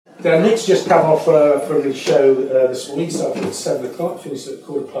Now, Nick's just come off from his show this morning. He started at 7 o'clock, finished at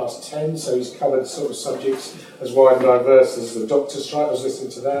 10:15, so he's covered sort of subjects as wide and diverse as the doctor's strike. I was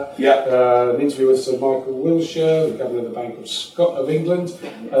listening to that. Yeah. An interview with Sir Michael Wilshire, the Governor of the Bank of England,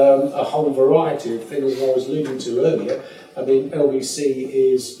 a whole variety of things as I was alluding to earlier. I mean, LBC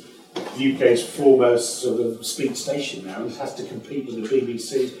is the UK's foremost sort of speed station now, and it has to compete with the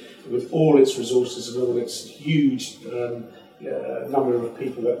BBC with all its resources and all its huge number of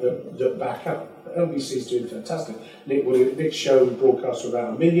people that back up. LBC is doing fantastic. Nick's show broadcasts to about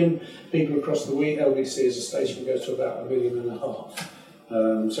 1 million people across the week. LBC as a station goes to about 1.5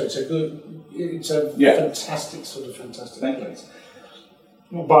 million. So it's a fantastic place.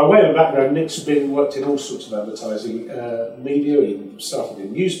 Well, by way of background, Nick's worked in all sorts of advertising media. He started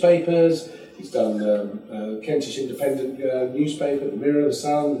in newspapers. He's done Kentish Independent newspaper, The Mirror, The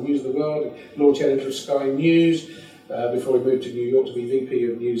Sun, The News of the World, launch editor of Sky News, before he moved to New York to be VP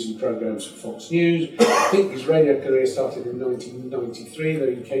of News and Programmes for Fox News. I think his radio career started in 1993,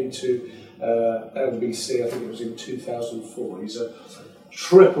 then he came to LBC, I think it was in 2004. He's a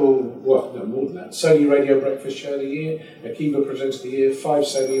more than that, Sony Radio Breakfast Show of the Year, Akiva Presenter of the Year, 5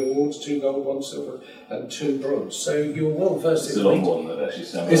 Sony Awards, 2 gold, 1 silver and 2 bronze. So you're well versed in a lot more than that actually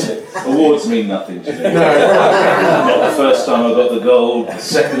sounds. Awards mean nothing to me. No. Not the first time I got the gold, the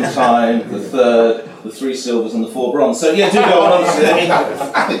second time, the third, the 3 silvers and the 4 bronze. So yeah, do go on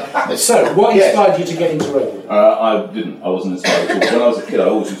honestly. So what inspired you to get into radio? I wasn't inspired at all. When I was a kid I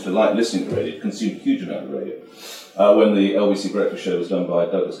always used to like listening to radio, consumed a huge amount of radio. When the LBC Breakfast Show was done by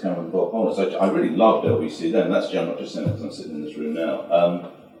Douglas Cameron and Bob Holness, I really loved LBC then. That's I'm not just saying that because I'm sitting in this room now.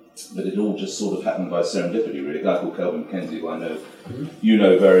 But it all just sort of happened by serendipity, really. A guy called Kelvin Mackenzie, who I know you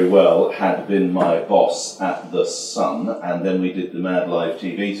know very well, had been my boss at The Sun, and then we did the Mad Live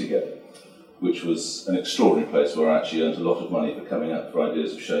TV together, which was an extraordinary place where I actually earned a lot of money for coming up for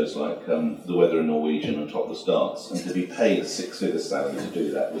ideas of shows like The Weather in Norwegian and Topless Darts. And to be paid a 6-figure salary to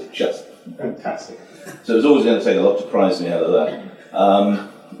do that was just fantastic. So it was always going to take a lot to prize me out of that,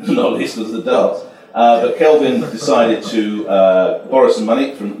 not least was the darts. But Kelvin decided to borrow some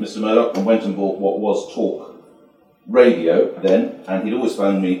money from Mr. Murdoch and went and bought what was Talk Radio then, and he'd always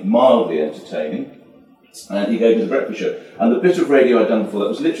found me mildly entertaining, and he gave me the breakfast show. And the bit of radio I'd done before that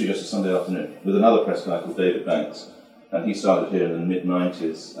was literally just a Sunday afternoon with another press guy called David Banks, and he started here in the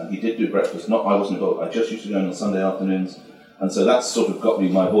mid-90s, and he did do breakfast. I wasn't involved, I just used to go in on Sunday afternoons. And so that sort of got me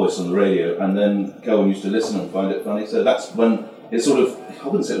my voice on the radio, and then Kelvin used to listen and find it funny. So that's when it sort of, I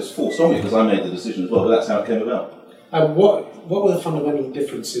wouldn't say it was forced on me because I made the decision as well, but that's how it came about. And what were the fundamental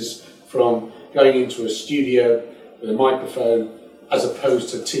differences from going into a studio with a microphone as opposed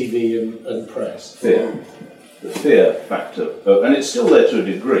to TV and press? Fear. The fear factor. And it's still there to a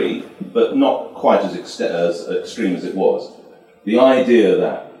degree, but not quite as extreme as it was. The idea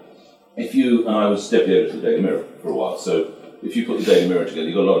that if you, and I was deputy editor of the Daily Mirror for a while, so if you put the Daily Mirror together,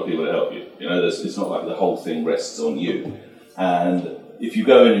 you've got a lot of people to help you. You know, it's not like the whole thing rests on you. And if you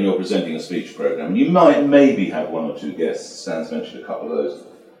go in and you're presenting a speech programme, you might maybe have 1 or 2 guests. Stan's mentioned a couple of those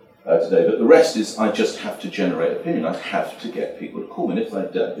today, but the rest is I just have to generate opinion. I have to get people to call me. And if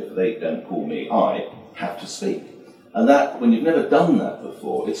they don't call me, I have to speak. And that, when you've never done that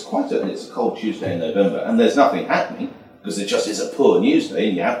before, it's a cold Tuesday in November, and there's nothing happening because it just is a poor news day,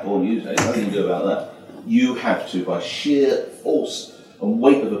 and you have poor news days. Nothing to do about that. You have to, by sheer force and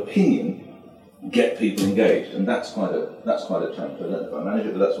weight of opinion, get people engaged, and that's quite a challenge. I don't know if I manage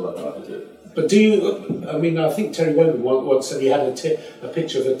it, but that's what I try to do. But do you? I mean, I think Terry Wogan once said he had a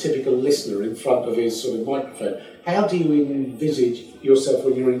picture of a typical listener in front of his sort of microphone. How do you envisage yourself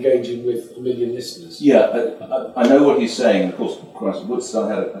when you're engaging with 1 million listeners? Yeah, I know what he's saying. Of course, Christ, Woodstock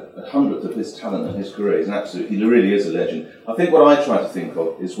had a hundredth of his talent and his career. He really is a legend. I think what I try to think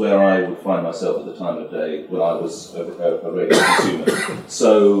of is where I would find myself at the time of day when I was a radio consumer.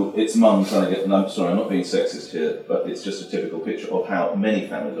 So it's mum trying to get, and I'm sorry, I'm not being sexist here, but it's just a typical picture of how many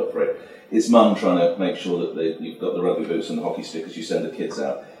families operate. It's mum trying to make sure that you've got the rugby boots and the hockey stick as you send the kids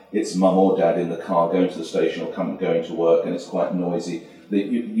out. It's mum or dad in the car going to the station or going to work, and it's quite noisy.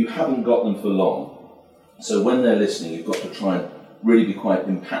 You haven't got them for long. So when they're listening, you've got to try and really be quite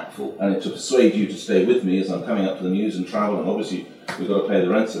impactful. And to persuade you to stay with me as I'm coming up to the news and travel, and obviously we've got to pay the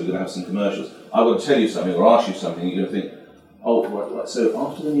rent, so we're going to have some commercials. I've got to tell you something or ask you something, you're going to think, oh, right, so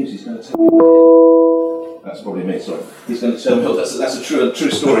after the news he's going to tell me. That's probably me, sorry. He's going to tell me, oh, that's a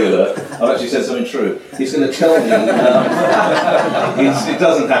true story alert. I've actually said something true. He's going to tell me, it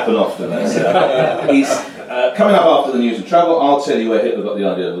doesn't happen often. He's coming up after the news and travel, I'll tell you where Hitler got the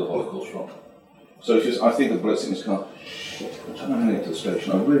idea of the Holocaust from. So if I think of bullets in his car, shit, I'm trying to get to the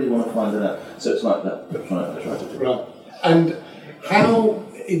station, I really want to find it out. So it's like that. I try to do. Right. And how,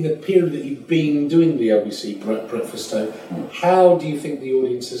 in the period that you've been doing the LBC Breakfast Show, how do you think the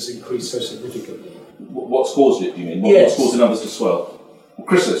audience has increased so significantly? What's caused it, do you mean? Yes. What's caused the numbers to swell? Well,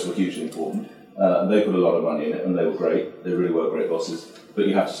 Chrysalis were hugely important. They put a lot of money in it, and they were great. They really were great bosses. But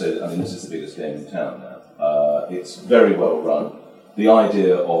you have to say that, I mean, this is the biggest game in town now. It's very well run. The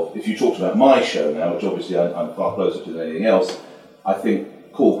idea of, if you talked about my show now, which obviously I'm far closer to than anything else, I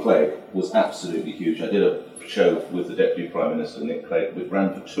think Paul Clegg was absolutely huge. I did a show with the Deputy Prime Minister, Nick Clegg, which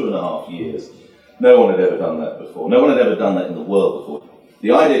ran for 2.5 years. No one had ever done that before. No one had ever done that in the world before.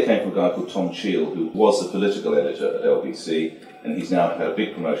 The idea came from a guy called Tom Cheel, who was the political editor at LBC, and he's now had a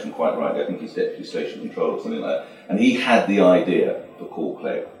big promotion, quite rightly. I think he's Deputy Station Controller or something like that. And he had the idea for Paul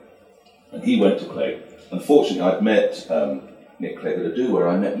Clegg. And he went to Clegg. Unfortunately, I'd met Nick Clegg at a do where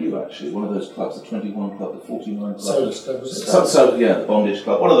I met you, actually. One of those clubs, the 21 Club, the 49 Club. So, yeah, the Bondage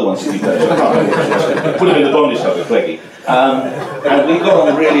Club. One of the ones that you go to. I can't remember. Would have been the Bondage Club with Cleggy. And we got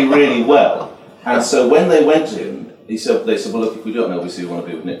on really, really well. And so when they went to him, they said, well, look, if we do it on LBC, we want to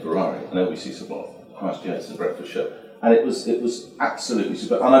be with Nick Ferrari. And LBC said, well, Christ, yeah, it's the breakfast show. And it was absolutely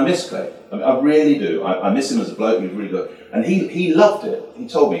superb. And I miss Clegg. I mean, I really do. I miss him as a bloke. He was really good. And he loved it. He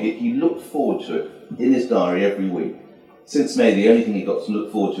told me he looked forward to it in his diary every week. Since May, the only thing he got to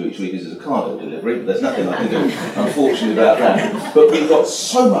look forward to each week is a cargo delivery, but there's nothing I can do, unfortunately, about that. But we got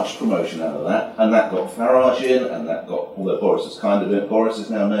so much promotion out of that, and that got Farage in, and that got, although Boris is kind of in, Boris is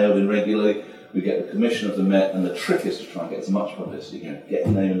now nailed in regularly. We get the commission of the Met, and the trick is to try and get as much publicity, get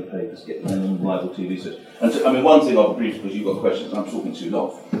the name in the papers, get the name on rival TV shows. And I mean, one thing I'll brief, because you've got questions, and I'm talking too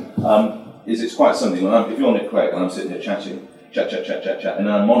long, is it's quite something, if you're Nick Clegg and I'm sitting here chatting, chat,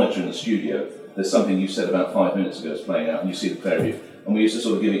 and I'm monitoring the studio, there's something you said about 5 minutes ago is playing out, and you see the player review, and we used to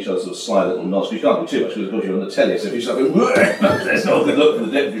sort of give each other sort of sly little nods, because you can't do too much, because you're on the telly, so if you start going, there's not a good look for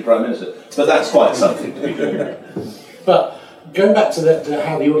the Deputy Prime Minister. But that's quite something to be doing. But going back to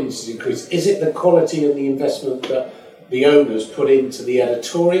how the audience has increased, is it the quality and the investment that the owners put into the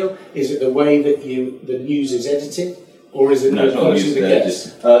editorial? Is it the way that the news is edited? Or is it the quality of the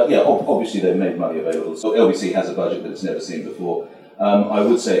guests? Obviously they've made money available. So LBC has a budget that it's never seen before. I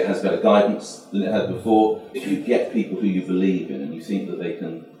would say it has better guidance than it had before. If you get people who you believe in and you think that they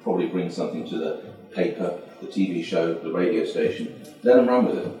can probably bring something to the paper, the TV show, the radio station, let them run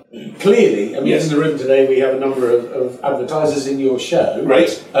with it. Clearly, I mean, in the room today we have a number of advertisers in your show.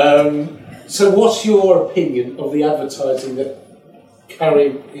 Great. So what's your opinion of the advertising that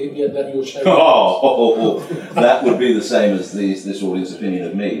your show that would be the same as this audience opinion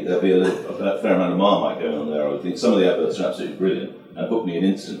of me. There'll be a fair amount of Marmite going on there, I would think. Some of the adverts are absolutely brilliant and hook me in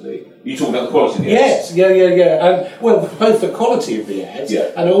instantly. You talking about the quality of the ads? Yes, and both the quality of the ads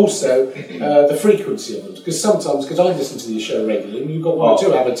and also the frequency of them. Because sometimes, because I listen to your show regularly, and you've got one or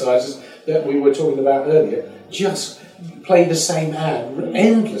two advertisers that we were talking about earlier, just play the same ad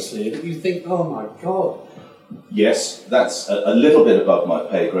endlessly, that you think, oh my God. Yes, that's a little bit above my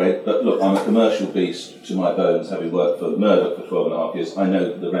pay grade, but look, I'm a commercial beast to my bones, having worked for Murdoch for 12.5 years. I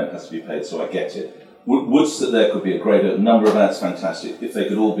know the rent has to be paid, so I get it. Woods that there could be a greater number of ads, fantastic. If they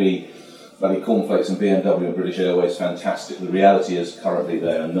could all be bloody cornflakes and BMW and British Airways, fantastic. The reality is currently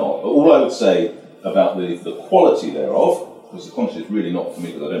they are not. But all I would say about the quality thereof, because the quantity is really not for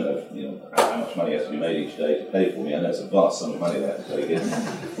me, because I don't know, how much money has to be made each day to pay for me. I know it's a vast sum of money they have to take in.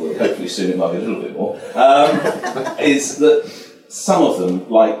 Well, hopefully soon it might be a little bit more. Is that some of them,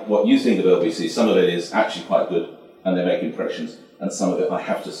 like what you think of LBC, some of it is actually quite good, and they make impressions, and some of it, I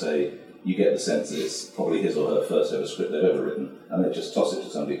have to say, you get the sense that it's probably his or her first ever script they've ever written, and they just toss it to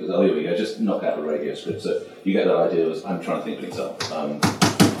somebody because, oh, here we go, just knock out a radio script. So you get that idea of, I'm trying to think of an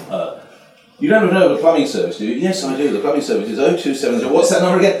example. You don't know the plumbing service, do you? Yes, I do. The plumbing service is 0270. What's that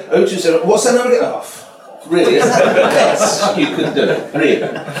number again? 027. What's that number again? Oh, really? Yes, you could do it. Really.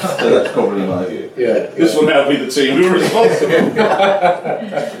 So that's probably my view. Yeah. This will now be the team who are responsible.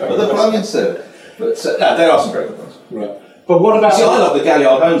 But the plumbing service. But there are some very good ones. Right. But what about... See, I love the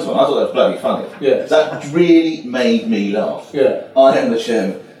Galliard Holmes one. I thought that was bloody funny. Yeah. That really made me laugh. Yeah. I am the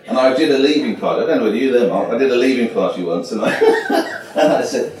chairman. And I did a leaving party. I don't know whether you were there, Mark. I did a leaving party once, and I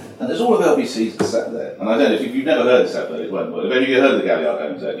said... And there's all of LBCs that sat there. And I don't know, if you've never heard this advert, it won't work. If any of you heard the Galliard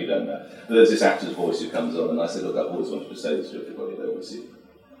Holmes ad, you don't know. But there's this actor's voice who comes on, and I said, look, I've always wanted to say this to everybody at LBC.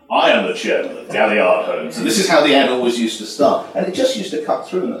 I am the chairman of Galliard Holmes. And this is how the ad always used to start. And it just used to cut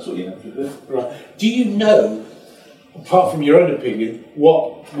through, and that's what you have to do. Right. Do you know, apart from your own opinion,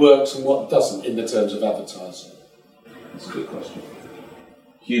 what works and what doesn't in the terms of advertising? That's a good question.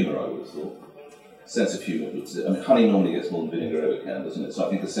 Humour, I would have thought. Sense of humour. I mean, honey normally gets more than vinegar ever can, doesn't it? So I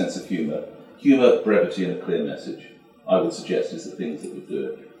think a sense of humour, brevity, and a clear message, I would suggest is the things that would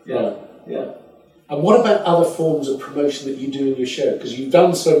do it. Yeah. And what about other forms of promotion that you do in your show? Because you've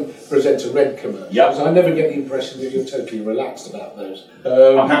done some Presenter Red commercials. Yep. I never get the impression that you're totally relaxed about those.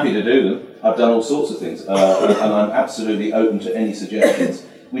 I'm happy to do them. I've done all sorts of things, and I'm absolutely open to any suggestions.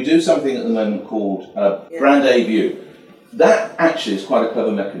 We do something at the moment called Brand A View. That actually is quite a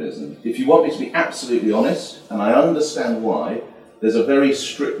clever mechanism. If you want me to be absolutely honest, and I understand why, there's a very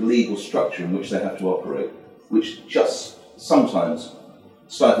strict legal structure in which they have to operate, which just sometimes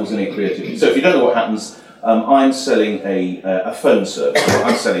stifles any creativity. So if you don't know what happens, I'm selling a phone service.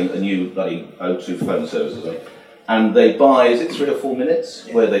 I'm selling a new bloody O2 phone service or something. And they buy, is it 3 or 4 minutes,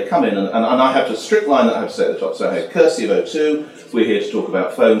 where they come in and I have a strict line that I have to say at the top. So, hey, courtesy of O2, we're here to talk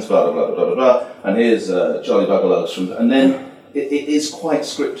about phones, blah, blah, blah, blah, blah, blah. And here's Charlie Bugalows from, and then it is quite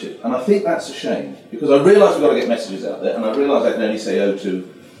scripted. And I think that's a shame, because I realise we've got to get messages out there, and I realise I can only say O2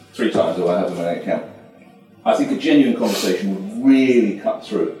 3 times, or I have them in my account. I think a genuine conversation would really cut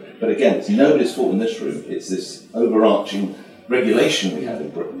through. But again, it's nobody's fault in this room. It's this overarching regulation we have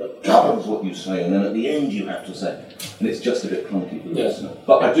in Britain that governs what you say, and then at the end you have to say. And it's just a bit clunky for the listener.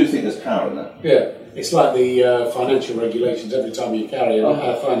 But I do think there's power in that. Yeah, it's like the financial regulations. Every time you carry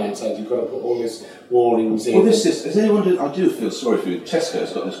a finance ad, you've got to put all these warnings in. Well, this is, has anyone I do feel sorry for you.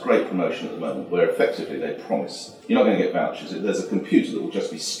 Tesco's got this great promotion at the moment where effectively they promise you're not going to get vouchers. There's a computer that will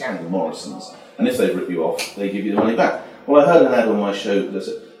just be scanning Morrison's, and if they rip you off, they give you the money back. Well, I heard an ad on my show that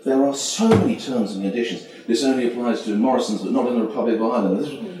said, there are so many terms and conditions. This only applies to Morrison's, but not in the Republic of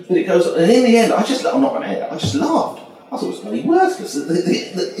Ireland. But it goes, and in the end, I'm not going to hear it. I just laughed. I thought it was bloody worthless.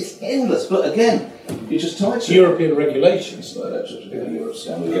 It's endless. But again, you just tied to European regulations. So that's just a bit of Europe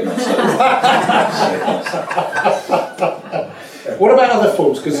scam. We're getting on. What about other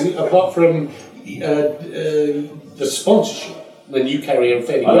forms? Because apart from the sponsorship, then you carry a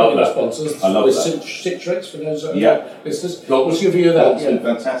fairly well sponsors. I love with that. Citrix for those listeners. What's your view of that? It's been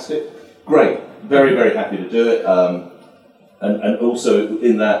fantastic. Great. Very, very happy to do it. And also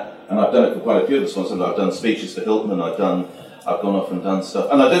in that, and I've done it for quite a few of the sponsors. I've done speeches for Hilton, and I've gone off and done stuff.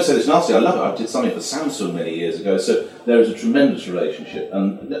 And I don't say this nasty. I love it. I did something for Samsung many years ago. So there is a tremendous relationship.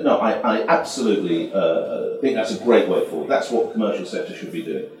 And no, I absolutely think that's a great way forward. That's what the commercial sector should be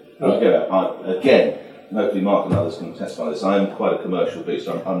doing. Right. Again, and hopefully Mark and others can testify this. I am quite a commercial beast.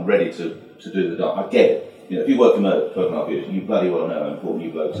 I'm ready to do the dark. I get it. You know, if you work for Merck for 12.5 years, you bloody well know how important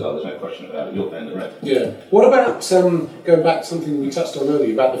you blokes are. There's no question about it. You're paying the rent. Yeah. What about going back to something we touched on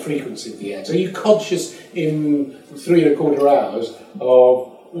earlier about the frequency of the ads? Are you conscious in 3.25 hours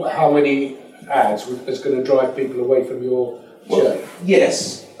of how many ads is going to drive people away from your show?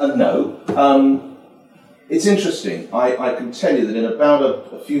 Yes and no. It's interesting. I can tell you that in about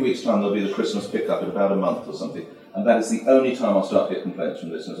a few weeks' time there'll be the Christmas pickup in about a month or something, and that is the only time I'll start to get complaints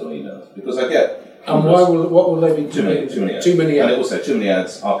from listeners on emails, because I get. And what will they be? Too many ads. Too many ads. And it will say too many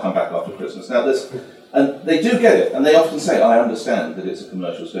ads. I'll come back after Christmas. Now and they do get it, and they often say, "I understand that it's a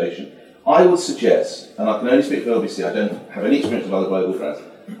commercial station." I would suggest, and I can only speak for LBC. I don't have any experience of other global brands.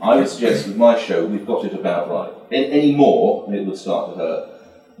 I would suggest with my show we've got it about right. Any more, and it would start to hurt.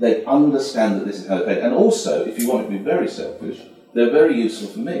 They understand that this is how they pay. And also, if you want to be very selfish, they're very useful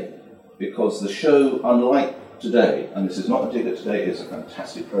for me, because the show, unlike today, and this is not a dig at today, it's a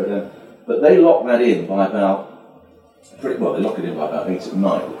fantastic program, but they lock that in by they lock it in by about 8 at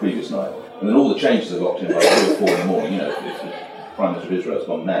night, the previous night, and then all the changes are locked in by 3 or 4 in the morning. You know, if the Prime Minister of Israel has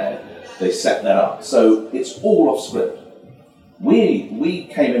gone mad, they set that up. So it's all off script. We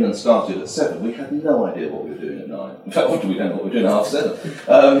came in and started at 7. We had no idea what we were doing at 9. In fact, we don't know what we were doing at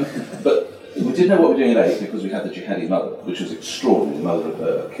 7:30. But we did know what we were doing at 8 because we had the jihadi mother, which was extraordinary. The mother of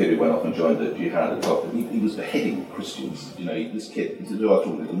a kid who went off and joined the jihad at the top. He was beheading Christians. You know, this kid, this is who I was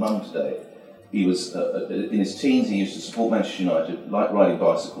talking to, the mum today. He was, in his teens, he used to support Manchester United, like riding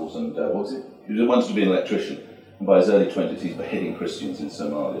bicycles, and he wanted to be an electrician. And by his early 20s, he's beheading Christians in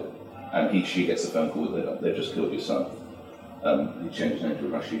Somalia. And she gets a phone call that they've just killed your son. He changed his name to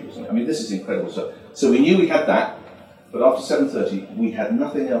Rashid or something. I mean, this is incredible stuff. So we knew we had that, but after 7:30, we had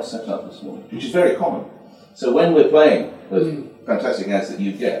nothing else set up this morning, which is very common. So when we're playing those fantastic ads that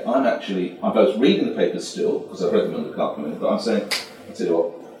you get, I'm both reading the papers still, because I've read them in the car coming in, but I'm saying, I tell you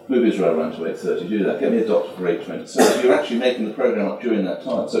what, move Israel around to 8:30, do that, get me a doctor for 8:20. So you're actually making the programme up during that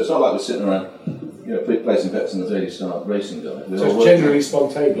time. So it's not like we're sitting around, placing bets on the Daily Star racing guide. So it's generally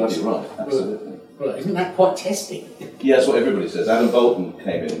spontaneous. Bloody right, absolutely. Well, isn't that quite testing? Yeah, that's what everybody says. Adam Bolton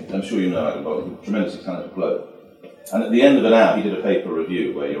came in. I'm sure you know Adam Bolton, a tremendously talented bloke. And at the end of an hour, he did a paper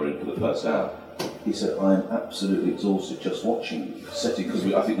review where you're in for the first hour. He said, "I am absolutely exhausted just watching you, setting," because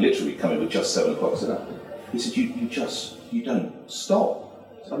I think literally come in with just 7 o'clock set up. He said, you don't stop.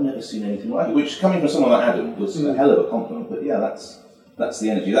 So I've never seen anything like it, which coming from someone like Adam was a hell of a compliment. But yeah, that's the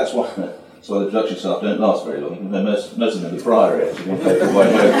energy. That's why So the production staff don't last very long. Most of them are prior actually. Very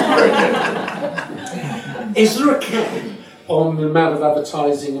generally. Is there a cap on the amount of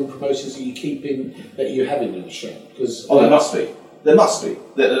advertising and promotions that you keep in, that you have in your show? Because there must be. There must be.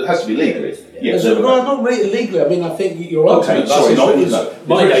 There has to be legally. Yes. No, not really legally. I mean, I think you're okay. Sorry, no.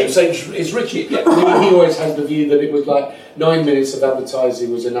 My name is Richie. Yeah. He always has the view that it was like 9 minutes of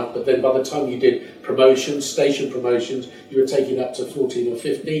advertising was enough, but then by the time you did promotions, station promotions, you were taking up to 14 or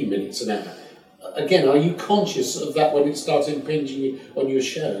 15 minutes an hour. Again, are you conscious of that when it starts impinging on your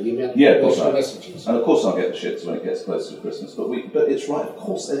show? The amount of messages. And of course, I'll get the shits when it gets closer to Christmas. But it's right. Of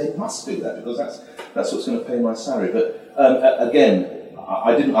course, they must do that because that's what's going to pay my salary. But again,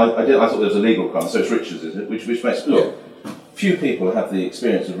 I thought there was a legal requirement. So it's Richard's, is it? Which makes look. Few people have the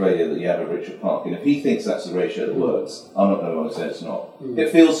experience of radio that you have at Richard Park, and if he thinks that's the ratio that works, I'm not going to say it's not. It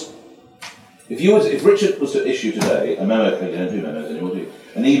feels. If Richard was to issue today a memo, they don't do memos anymore, do you?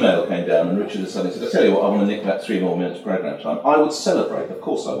 An email came down and Richard has suddenly said, I tell you what, I want to nick back 3 more minutes of programme time. I would celebrate, of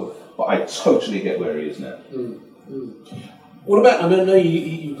course I would, but I totally get where he is now. What about, I know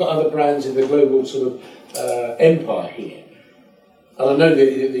you've got other brands in the global sort of empire here, and I know that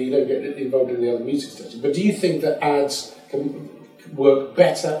you don't get involved in the other music stations, but do you think that ads can work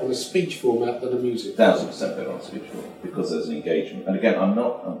better on a speech format than a music? 1000% better on a speech format, because there's an engagement. And again, I'm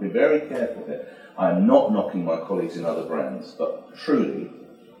being very careful here. I'm not knocking my colleagues in other brands, but truly,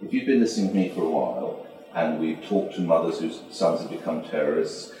 if you've been listening to me for a while, and we've talked to mothers whose sons have become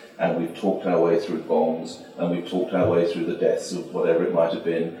terrorists, and we've talked our way through bombs, and we've talked our way through the deaths of whatever it might have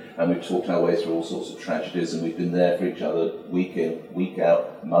been, and we've talked our way through all sorts of tragedies, and we've been there for each other week in, week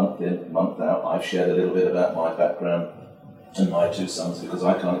out, month in, month out. I've shared a little bit about my background and my 2 sons, because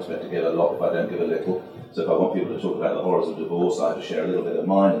I can't expect to give a lot if I don't give a little. So if I want people to talk about the horrors of divorce, I have to share a little bit of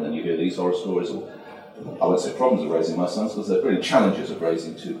mine, and then you hear these horror stories, or I won't say problems of raising my sons, because they're really challenges of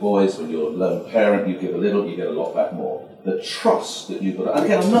raising 2 boys. When you're a lone parent, you give a little, you get a lot back more. The trust that you've got, and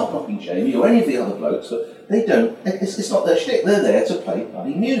again, I'm not knocking Jamie or any of the other blokes, but they don't, it's not their shtick. They're there to play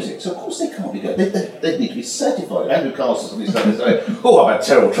bloody music, so of course they can't be good. They need to be certified. Andrew Castles and these guys say, oh, I've had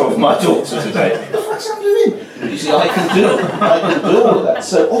terrible trouble with my daughter today. What the fuck's happened to him? You see, I can do all of that.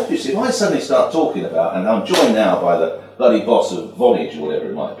 So obviously, if I suddenly start talking about, and I'm joined now by the bloody boss of Vonage or whatever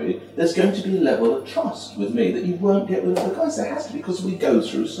it might be, there's going to be a level of trust with me that you won't get with other guys. There has to be, because we go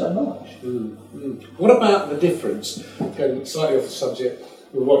through so much. What about the difference, going slightly off the subject,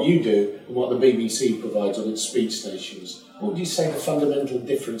 with what you do and what the BBC provides on its speech stations? What would you say the fundamental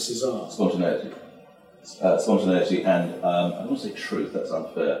differences are? Spontaneity. Spontaneity and, I don't want to say truth, that's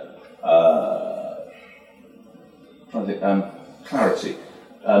unfair. Clarity.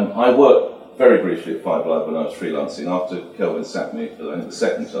 I worked very briefly at 5 Live when I was freelancing. After Kelvin sacked me for, I think, the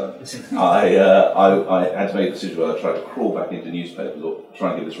second time, I had to make a decision whether I tried to crawl back into newspapers or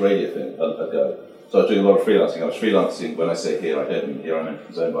try and give this radio thing a go. So I was doing a lot of freelancing. I was freelancing, when I say here, I don't mean here, I meant it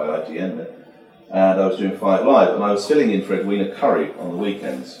was owned by ITN then. And I was doing 5 Live, and I was filling in for Edwina Curry on the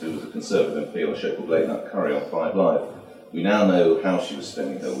weekends, who was a Conservative MP on a show called Late Night Curry on 5 Live. We now know how she was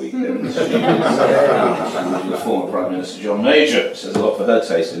spending her weekends. She was the former Prime Minister John Major. Says a lot for her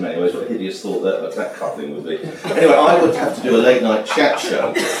taste in many ways. What a hideous thought that coupling would be. Anyway, I would have to do a late night chat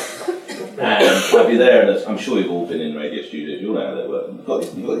show, and I'd be there, and I'm sure you've all been in radio studios. You all know how they work.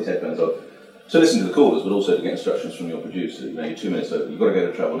 You've got these headphones on to listen to the callers, but also to get instructions from your producer. You know, you're 2 minutes over. You've got to go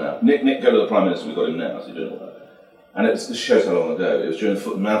to travel now. Nick, go to the Prime Minister. We've got him now. So you're doing all that. And this shows how long ago. It was during the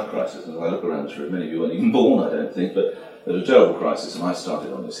foot and mouth crisis. And as I look around this room, many of you weren't even born, I don't think, but there was a terrible crisis, and I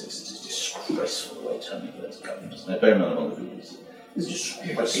started on this. This is disgraceful the way Tony Blair's government is. Now, bear in mind I'm on the BBC. It's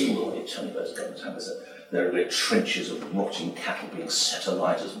disgraceful the way Tony Blair's government handles it. There are trenches of rotting cattle being set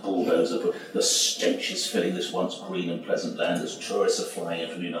alight as bulldozers. The stench is filling this once green and pleasant land as tourists are flying in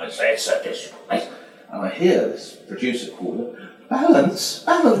from the United States. It's a disgrace. And I hear this producer call, balance,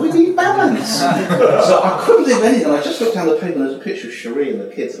 we need balance. So I couldn't think of anything. I just looked down the paper and there's a picture of Cherie and the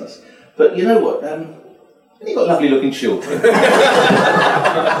kids. But you know what? You've got lovely-looking children. So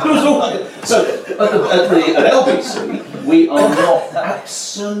at LBC, we are not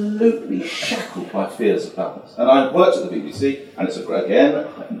absolutely shackled by fears of balance. And I worked at the BBC, and it's again,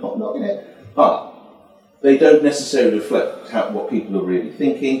 I'm not knocking it, but they don't necessarily reflect what people are really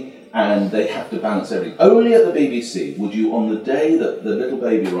thinking, and they have to balance everything. Only at the BBC would you, on the day that the little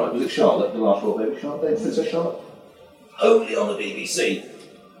baby arrived, was it Charlotte, the last royal baby, Princess Charlotte? Only on the BBC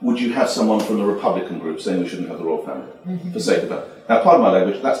would you have someone from the Republican group saying we shouldn't have the royal family, for sake of that. Now, pardon my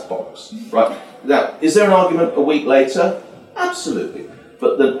language, that's bollocks, right? Now, is there an argument a week later? Absolutely.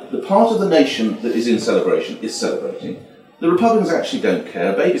 But the part of the nation that is in celebration is celebrating. The Republicans actually don't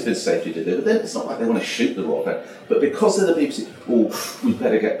care. Baby's been safely delivered. Then it's not like they want to shoot the royal family. But because they're the BBC, we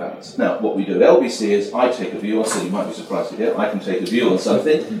better get balance. Now, what we do at LBC is I take a view, so you might be surprised to hear, I can take a view on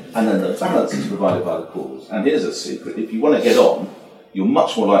something, and then the balance is provided by the cause. And here's a secret. If you want to get on, you're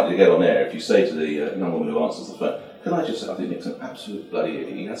much more likely to get on air if you say to the young woman who answers the phone, can I just say, I think Nick's an absolute bloody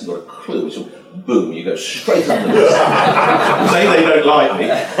idiot. He hasn't got a clue. It's all, boom, you go straight up the list. A, they don't like me.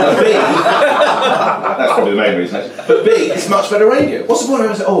 And B, that's probably the main reason. Actually. But B, it's much better radio. What's the point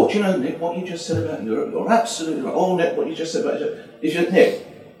of it? Oh, do you know, Nick, what you just said about Europe? You're absolutely right. Oh, Nick, what you just said about Europe. If you're Nick,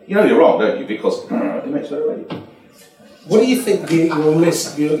 you know you're wrong, don't you? Because it makes better radio. What do you think your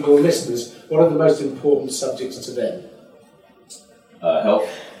listeners, what are the most important subjects to them? Health,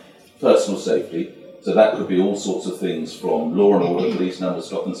 personal safety. So that could be all sorts of things from law and order, police numbers,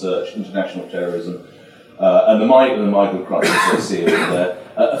 stop and search, international terrorism, and the migrant crisis they see over there.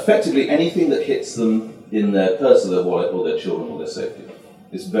 Effectively anything that hits them in their purse or their wallet or their children or their safety.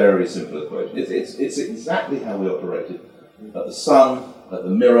 It's very simple equation. It's exactly how we operated at the Sun, at the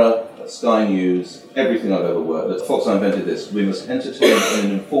Mirror, at Sky News, everything I've ever worked at. Fox invented this. We must entertain in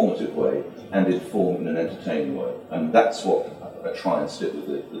an informative way and inform in an entertaining way. And that's what I try and stick with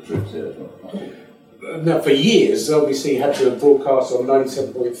the troops here as well. Now, for years, LBC had to broadcast on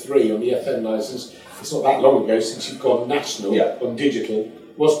 97.3 on the FM licence. It's not that long ago since you've gone national on digital.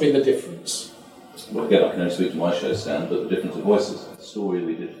 What's been the difference? Well, again, I can only speak to my show, Stan, but the difference of voices. The story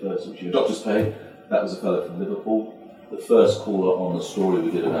we did first, which was Doctor's Pay, that was a fellow from Liverpool. The first caller on the story we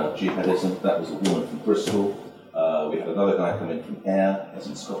did about jihadism, that was a woman from Bristol. We had another guy come in from Ayr, as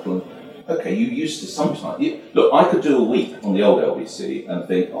in Scotland. Okay, you used to sometimes... Look, I could do a week on the old LBC and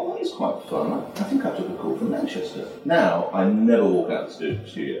think, oh, that is quite fun. I think I took a call from Manchester. Now, I never walk out of the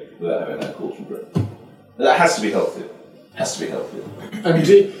studio without having that call from Britain. That has to be healthy. Has to be healthy.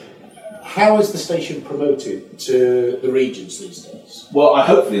 And how is the station promoted to the regions these days? Well,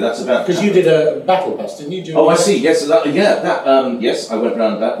 hopefully that's about... Because you did a battle pass, didn't you? I see. Yes, yes, I went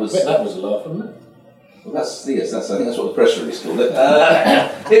round. That was... That was a laugh, wasn't it? Well, I think that's what the press release called it.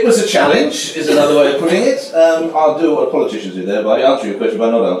 It was a challenge, is another way of putting it. I'll do what politicians do there by answering your question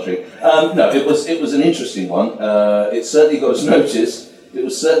by not answering. No, it was an interesting one. It certainly got us noticed. It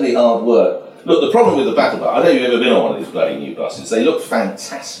was certainly hard work. Look, the problem with the battle bus, I don't know if you've ever been on one of these bloody new buses. They look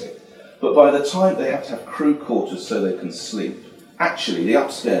fantastic, but by the time they have to have crew quarters so they can sleep, actually the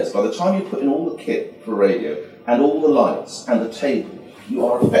upstairs, by the time you put in all the kit for radio and all the lights and the table, you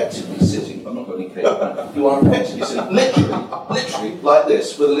are effectively sitting, I've not got any cable, you are effectively sitting literally like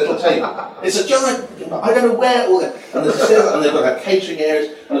this with a little table. It's a giant, I don't know where all that, and there's stairs, and they've got to have catering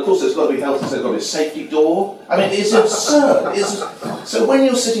areas, and of course there's got to be health, and there's got to be a safety door. I mean, it's absurd. So when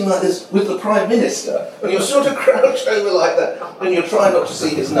you're sitting like this with the Prime Minister, and you're sort of crouched over like that, and you're trying not to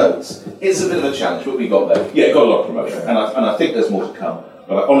see his notes, it's a bit of a challenge, but we got there. Yeah, got a lot of promotion, and I think there's more to come.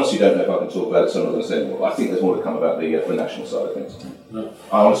 But I honestly don't know if I can talk about it, so I'm not going to say more. I think there's more to come about the national side of things. No.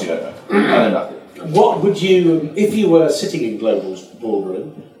 I honestly don't know. I know nothing. What would you, if you were sitting in Global's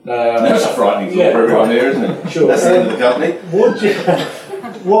boardroom... That's a frightening thought for everyone here, isn't it? Sure. That's the end of the company.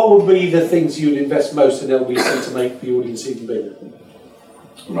 What would be the things you would invest most in LBC to make the audience even bigger?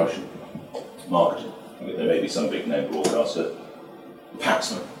 Promotion. Marketing. I mean, there may be some big name broadcaster.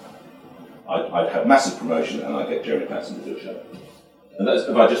 Paxman. I'd have massive promotion and I'd get Jeremy Paxman to do a show. And that's,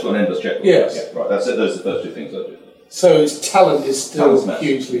 have I just got an endless checkbook? Yes. Yeah, right. That's it. Those are the first two things I do. So talent is still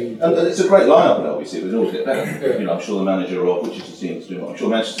hugely... And it's a great lineup at LBC, we always get better. Yeah. You know, I'm sure the manager of Wichita team is doing well. I'm sure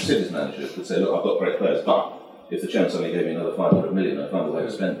Manchester City's manager could say, look, I've got great players, but if the chairman suddenly gave me another 500 million, I'd find a way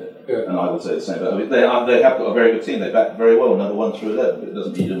to spend it. Yeah. And I would say the same. But I mean, they have got a very good team. They back very well, number 1 through 11. But it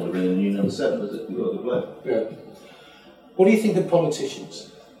doesn't mean you don't want to bring in a new number 7, does it? You've got a good player. Yeah. What do you think of politicians?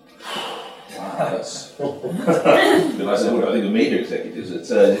 That's... But I said, what do I think of media executives? It's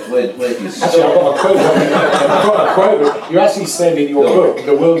where do you Actually, I've got a quote. I've got a quote. You actually said in your book,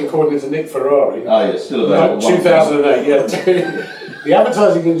 The World According to Nick Ferrari. Oh, yes, still available. 2008, yeah. The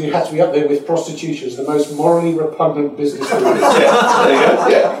advertising industry has to be up there with prostitution as the most morally repugnant business. There you go.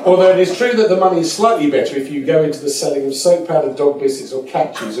 Yeah. Although it is true that the money is slightly better if you go into the selling of soap powder, dog biscuits or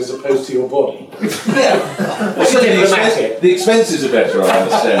cat chews as opposed to your body. Yeah. Well, the expenses are better, I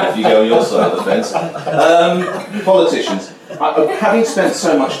understand, if you go on your side of the fence. Politicians. Having spent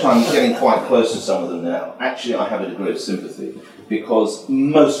so much time getting quite close to some of them now, actually I have a degree of sympathy because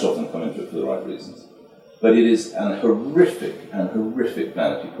most of them come into it for the right reasons. But it is an horrific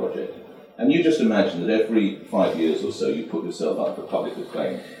vanity project. And you just imagine that every 5 years or so you put yourself up for public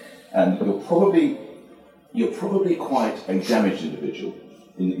acclaim, and you're probably quite a damaged individual,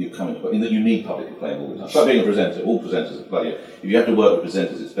 in that you come into, in that you need public acclaim all the time. It's like being a presenter. All presenters are bloody. If you have to work with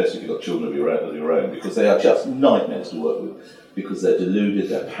presenters, it's best if you've got children of your own, because they are just nightmares to work with. Because they're deluded,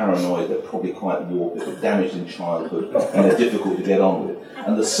 they're paranoid, they're probably quite warped, they're damaged in childhood, and they're difficult to get on with.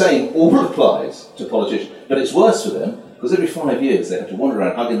 And the same all applies to politicians. But it's worse for them, because every 5 years they have to wander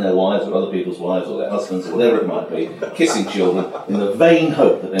around hugging their wives or other people's wives or their husbands or whatever it might be, kissing children, in the vain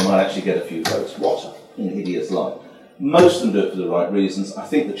hope that they might actually get a few votes. What an hideous life. Most of them do it for the right reasons. I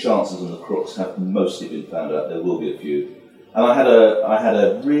think the chances and the crooks have mostly been found out. There will be a few. And I had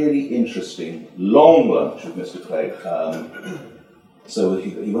a really interesting, long lunch with Mr. Clegg. So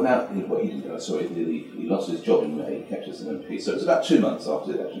he went out, he didn't go, sorry, he lost his job in May, he kept us an MP. So it was about 2 months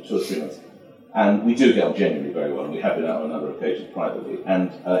after the election, 2 or 3 months. And we do get on genuinely very well, and we have been out on a number of occasions privately. And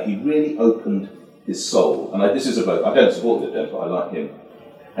he really opened his soul. And this is a bloke, I don't support the Dems, but I like him.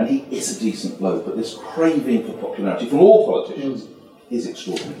 And he is a decent bloke, but this craving for popularity from all politicians is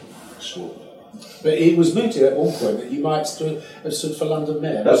extraordinary. Extraordinary. But it was mooted at one point that you might have stood for London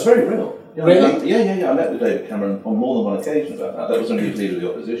Mayor. That's very real. Yeah, really? Yeah. I met with David Cameron on more than one occasion about that. That was when he was leader of the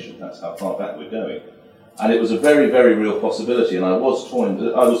opposition. That's how far back we're going. And it was a very, very real possibility. And I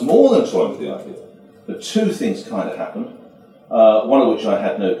was more than toying with the idea. But two things kind of happened. One of which I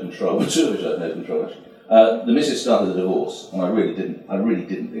had no control. Two of which I had no control. Actually. The missus started a divorce, and I really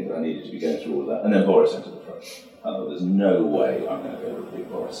didn't think that I needed to be going through all of that. And then Boris entered the front. There's no way I'm going to go with Big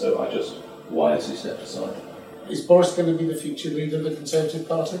Boris. So I just wisely stepped aside. Is Boris going to be the future leader of the Conservative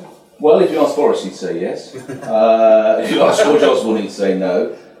Party? Well, if you ask Boris, he'd say yes. If you ask George Osborne, he'd say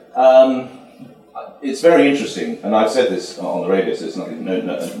no. It's very interesting, and I've said this on the radio, so it's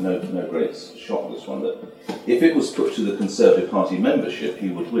no great shock, this one, that if it was put to the Conservative Party membership, he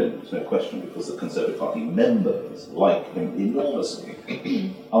would win. There's no question, because the Conservative Party members like him enormously.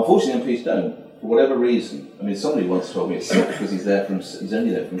 Unfortunately, MPs don't, for whatever reason. I mean, somebody once told me it's because he's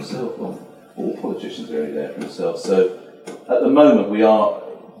only there for himself. Well, all politicians are only there for themselves. So, at the moment,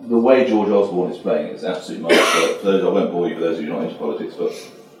 the way George Osborne is playing is absolutely marvelous. For those, I won't bore you, for those of you not into politics, but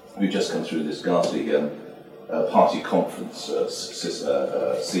we've just come through this ghastly party conference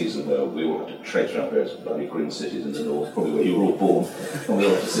season where we all had to trace around various bloody green cities in the north, probably where you were all born, and we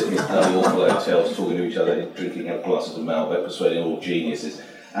all had to sit in bloody awful hotels talking to each other, drinking out glasses of Malbec, persuading all geniuses.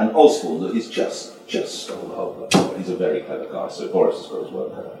 And Osborne, that he's just stole the whole bloody. He's a very clever guy, so Boris has got his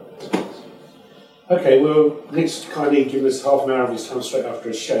work cut out. Okay, well, Nick's kindly given us half an hour of his time straight after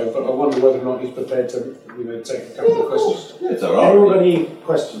his show, but I wonder whether or not he's prepared to, take a couple of questions. Yeah, it's all right. Anyone got any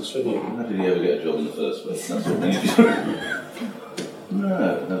questions for Nick? How did he ever get a job in the first place? That's what we need to do.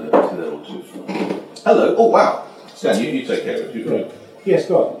 No, they're all too fun. Hello. Oh, wow. Stan, you take care of it. Right. Yes,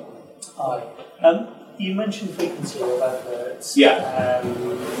 go on. Hi. You mentioned frequency of adverts. Yeah.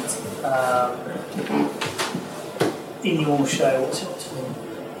 In your show, what's your optimum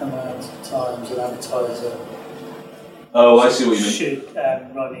amount of times an advertiser I see what you mean. should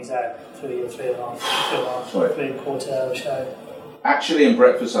run his ad? 3 or 3.5, 3.25 hour show? Actually, in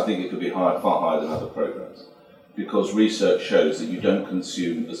breakfast, I think it could be far higher than other programmes, because research shows that you don't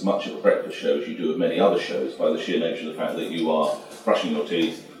consume as much of a breakfast show as you do of many other shows by the sheer nature of the fact that you are brushing your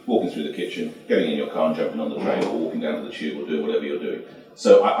teeth, walking through the kitchen, getting in your car and jumping on the train, or walking down to the tube, or doing whatever you're doing.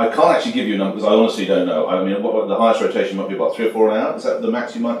 So I can't actually give you a number, because I honestly don't know. I mean, the highest rotation might be about 3 or 4 an hour. Is that the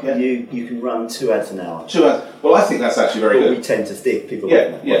max you might get? You can run 2 ads an hour. 2 ads. Well, I think that's actually very good. We tend to stick people.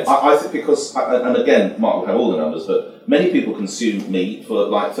 Yeah. I think because, and again, Mark will have all the numbers, but many people consume me for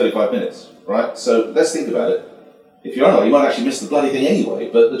like 35 minutes, right? So let's think about it. If you're unlucky, you might actually miss the bloody thing anyway,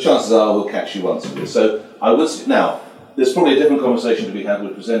 but the chances are we'll catch you once. So I would now. There's probably a different conversation to be had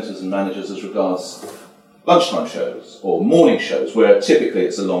with presenters and managers as regards lunchtime shows or morning shows, where typically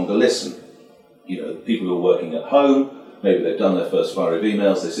it's a longer listen. You know, people who are working at home, maybe they've done their first flurry of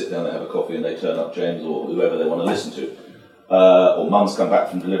emails, they sit down, they have a coffee, and they turn up James or whoever they want to listen to. Or mum's come back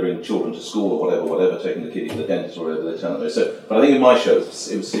from delivering children to school or whatever, taking the kiddie to the dentist or whatever, they turn up there. So, but I think in my shows,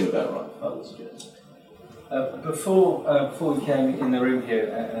 it would seem about right, I would suggest. Before we came in the room here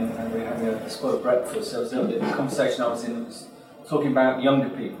and we were having a spoiled breakfast, there was a conversation I was in talking about younger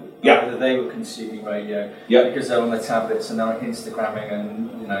people, whether they were consuming radio because they're on their tablets and they're Instagramming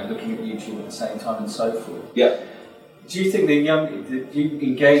and looking at YouTube at the same time and so forth. Yeah. Do you think do you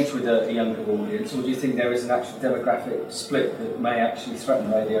engage with a younger audience, or do you think there is an actual demographic split that may actually threaten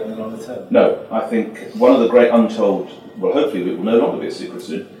radio in the longer term? No, I think one of the great untold, well, hopefully it will no longer be a secret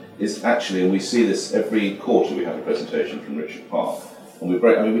soon, is actually, and we see this every quarter, we have a presentation from Richard Park, and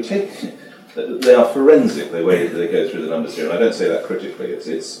we take, they are forensic the way they go through the numbers here, and I don't say that critically.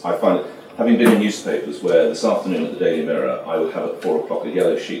 I find it, having been in newspapers where this afternoon at the Daily Mirror, I would have at 4 o'clock a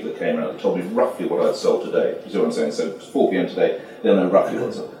yellow sheet that came out that told me roughly what I'd sold today. You see what I'm saying? So it's 4 p.m. today, they'll know roughly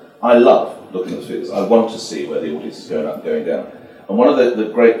what's up. I love looking at the figures. I want to see where the audience is going up and going down. And one of the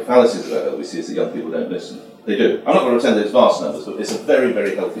great fallacies about LBC is that young people don't listen. They do. I'm not going to pretend that it's vast numbers, but it's a very,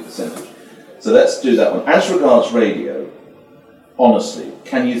 very healthy percentage. So let's do that one. As regards radio, honestly,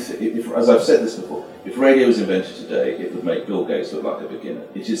 can you, as I've said this before, if radio was invented today, it would make Bill Gates look like a beginner.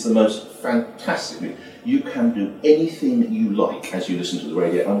 It is the most fantastic thing. You can do anything that you like as you listen to the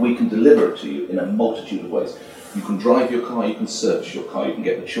radio, and we can deliver it to you in a multitude of ways. You can drive your car, you can service your car, you can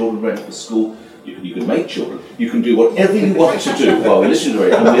get the children ready for school, you can make children, you can do whatever you want to do while we listen to the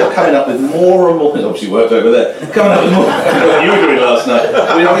radio, and we are coming up with more and more, obviously worked over there, coming up with more, what you were doing last night,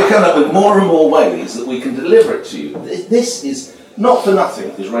 we're coming up with more and more ways that we can deliver it to you. This is, not for nothing,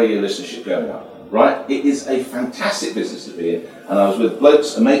 is radio listenership going up. Right? It is a fantastic business to be in, and I was with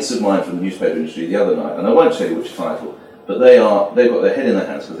mates of mine from the newspaper industry the other night, and I won't tell you which title, but they've got their head in their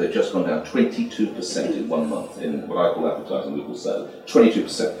hands because they've just gone down 22% in 1 month in what I call advertising, we call sales.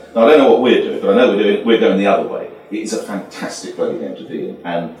 22%. Now I don't know what we're doing, but I know we're going the other way. It is a fantastic bloody game to be in,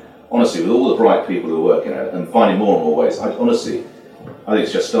 and honestly, with all the bright people who are working at it and finding more and more ways, I think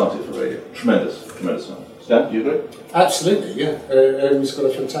it's just started for radio. Tremendous fun. Stan, do you agree? Absolutely, yeah. It's got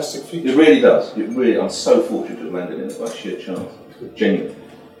a fantastic future. It really does. I'm so fortunate to have landed in it by sheer chance. Genuine.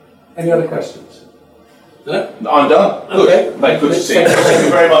 Any other questions? No? I'm done. Good. Okay. Mate, good to see you. Thank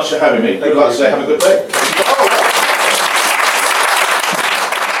you very much for having me. Good luck today. Have a good day.